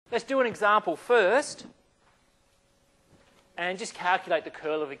let's do an example first and just calculate the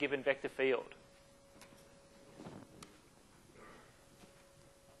curl of a given vector field.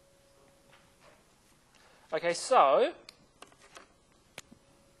 Okay, so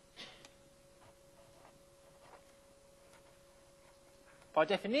by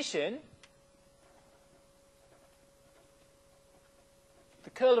definition, the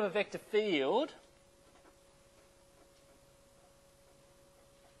curl of a vector field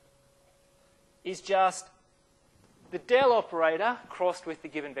is just the del operator crossed with the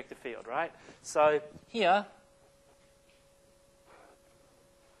given vector field, right? So here,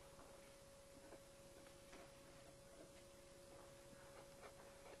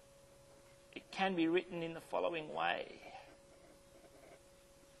 it can be written in the following way.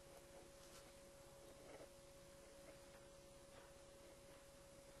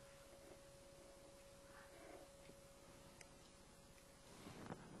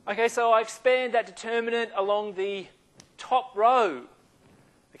 Okay, so I expand that determinant along the top row.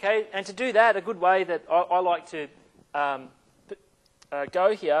 Okay, and to do that, a good way that I like to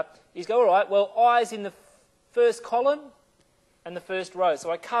go here is go, all right, well, I is in the first column and the first row. So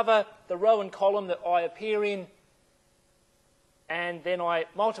I cover the row and column that I appear in, and then I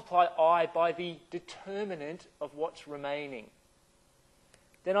multiply I by the determinant of what's remaining.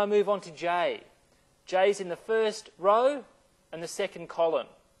 Then I move on to J. J is in the first row and the second column.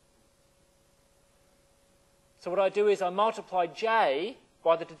 So what I do is I multiply J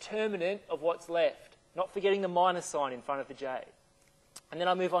by the determinant of what's left, not forgetting the minus sign in front of the J. And then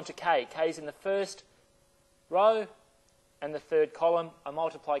I move on to K. K is in the first row and the third column. I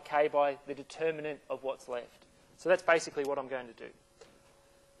multiply K by the determinant of what's left. So that's basically what I'm going to do.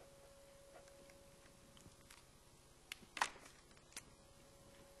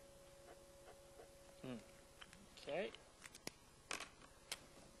 Okay.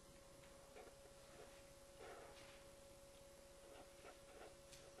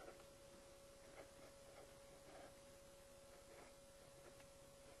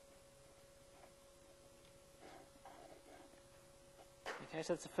 Okay,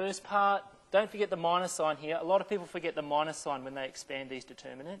 so that's the first part. Don't forget the minus sign here. A lot of people forget the minus sign when they expand these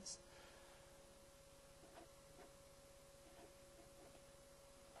determinants.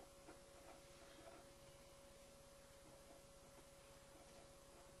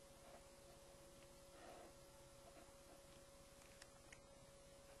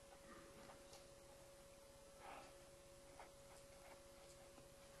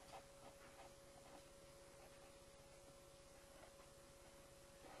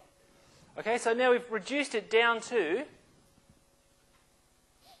 Okay, so now we've reduced it down to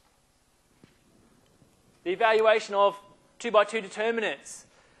the evaluation of 2 by 2 determinants.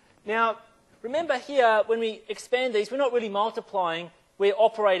 Now, remember here, when we expand these, we're not really multiplying, we're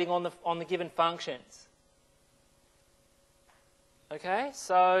operating on the given functions. Okay,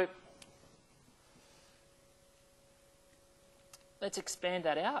 so let's expand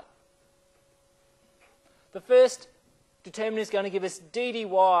that out. The first determinant is going to give us d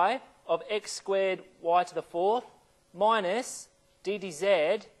dy of x squared y to the fourth minus d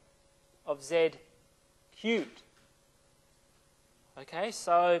dz of z cubed. Okay,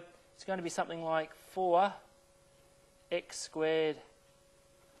 so it's going to be something like 4 x squared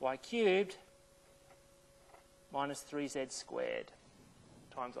y cubed minus 3z squared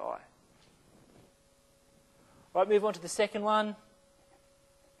times I. Right, move on to the second one.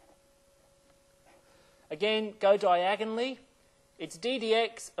 Again, go diagonally. It's d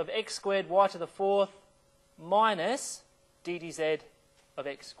dx of x squared y to the fourth minus d dz of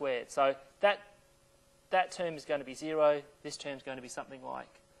x squared. So that term is going to be 0. This term is going to be something like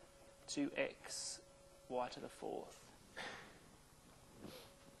 2x y to the fourth.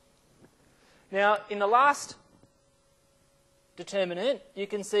 Now, in the last determinant, you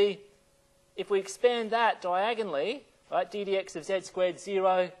can see if we expand that diagonally, right, d dx of z squared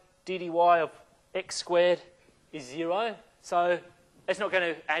 0, d dy of x squared is 0. So it's not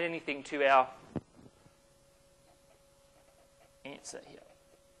going to add anything to our answer here.